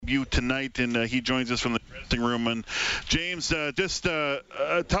debut tonight, and he joins us from the dressing room. And James, just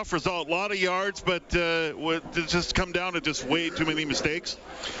a tough result, a lot of yards, but did it just come down to just way too many mistakes?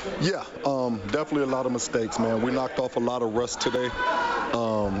 Yeah, definitely a lot of mistakes, man. We knocked off a lot of rust today.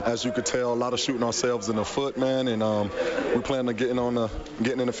 As you could tell, a lot of shooting ourselves in the foot, man, and we plan on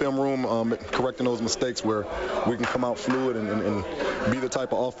getting in the film room, correcting those mistakes where we can come out fluid and be the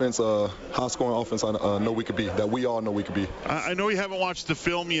type of offense, high-scoring offense I know we could be, that we all know we could be. I know you haven't watched the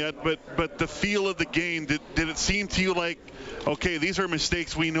film yet, but the feel of the game, did it seem to you like, okay, these are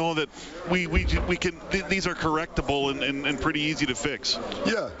mistakes we know that we can, these are correctable and pretty easy to fix?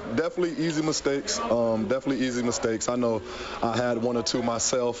 Yeah, definitely easy mistakes. Definitely easy mistakes. I know I had one or two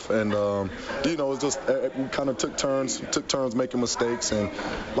myself, and you know, it's just we kind of took turns making mistakes, and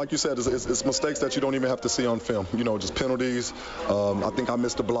like you said, it's mistakes that you don't even have to see on film. You know, just penalties. I think I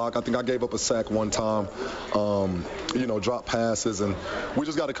missed a block. I think I gave up a sack one time. You know, drop passes, and we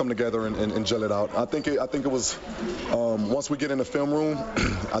just got to come together and gel it out. I think it was once we get in the film room,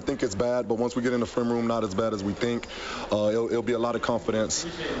 I think it's bad, but once we get in the film room, not as bad as we think. It'll be a lot of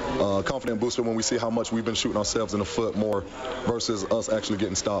confident booster when we see how much we've been shooting ourselves in the foot more versus us actually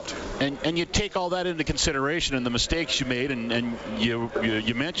getting stopped. And you take all that into consideration and the mistakes you made, and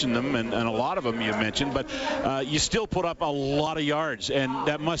you mentioned them, and a lot of them you mentioned, but you still put up a lot of yards, and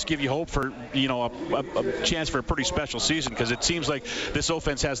that must give you hope for, you know, a chance for a pretty special season, because it seems like this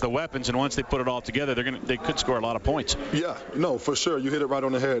offense has the weapons, and once they put it all together, they could score a lot of points. Yeah, no, for sure. You hit it right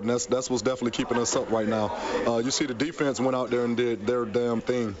on the head, and that's what's definitely keeping us up right now. You see the defense went out there and did their damn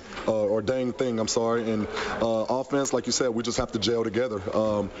thing, or dang thing, I'm sorry, and offense, like you said, we just have to gel together.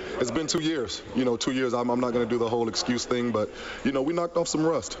 It's been 2 years. You know, 2 years, I'm not going to do the whole excuse thing, but, you know, we knocked off some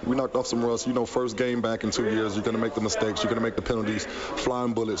rust. You know, first game back in 2 years, you're going to make the mistakes, you're going to make the penalties,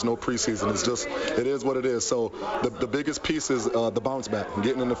 flying bullets, no preseason. It's just, it is what it is. So the biggest piece is the bounce back,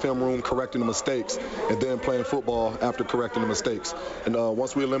 getting in the film room, correcting the mistakes, and then playing football after correcting the mistakes. And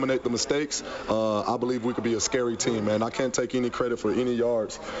once we eliminate the mistakes, I believe we could be a scary team, man. I can't take any credit for any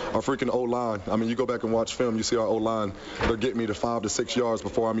yards. Our freaking O-line, I mean, you go back and watch film, you see our O-line, they're getting me to 5 to 6 yards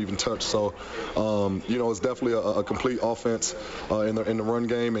before I'm even touched. So, you know, it's definitely a complete offense in the run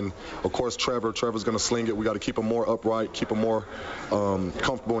game. And, of course, Trevor's going to sling it. We got to keep him more upright, keep him more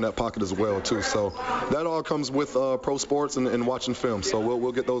comfortable in that pocket as well, too. So that all comes with pro sports and watching film. So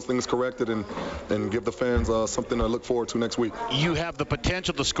we'll get those things corrected and give the fans something to look forward to next week. You have the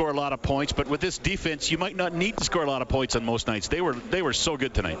potential to score a lot of points, but with this defense, you might not need to score a lot of points on most nights. They were so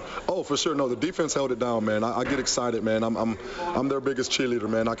good tonight. Oh, for sure. No, the defense held it down, man. I get excited, man. I'm their biggest cheerleader,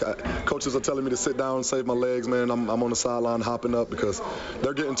 man. Coaches are telling me to sit down and save my legs, man. I'm on the sideline hopping up because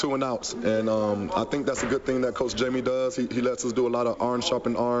they're getting 2 and outs, and I think that's a good thing that Coach Jamie does. He lets us do a lot of iron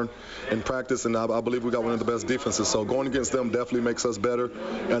sharpen iron in practice, and I believe we got one of the best defenses. So going against them definitely makes us better,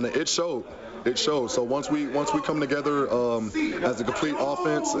 and it showed. It shows. So once we come together as a complete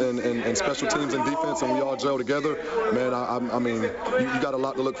offense and special teams and defense, and we all gel together, man, I mean, you got a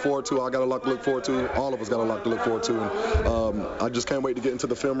lot to look forward to. I got a lot to look forward to. All of us got a lot to look forward to. And I just can't wait to get into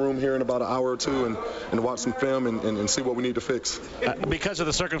the film room here in about an hour or two and watch some film and see what we need to fix. Because of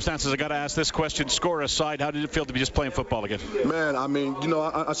the circumstances, I got to ask this question. Score aside, how did it feel to be just playing football again? Man, I mean, you know,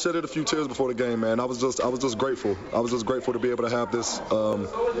 I shedded a few tears before the game, man. I was just grateful. I was just grateful to be able to have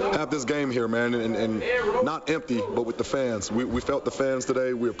this game here, man, and not empty, but with the fans. We felt the fans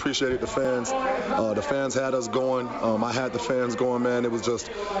today. We appreciated the fans. The fans had us going. I had the fans going, man. It was just,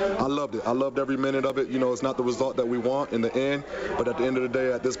 I loved it. I loved every minute of it. You know, it's not the result that we want in the end, but at the end of the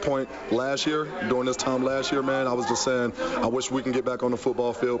day, at this point last year, during this time last year, man, I was just saying, I wish we can get back on the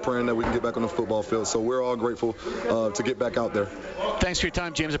football field, praying that we can get back on the football field. So we're all grateful to get back out there. Thanks for your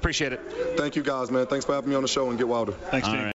time, James. Appreciate it. Thank you, guys, man. Thanks for having me on the show, and get wilder. Thanks, James.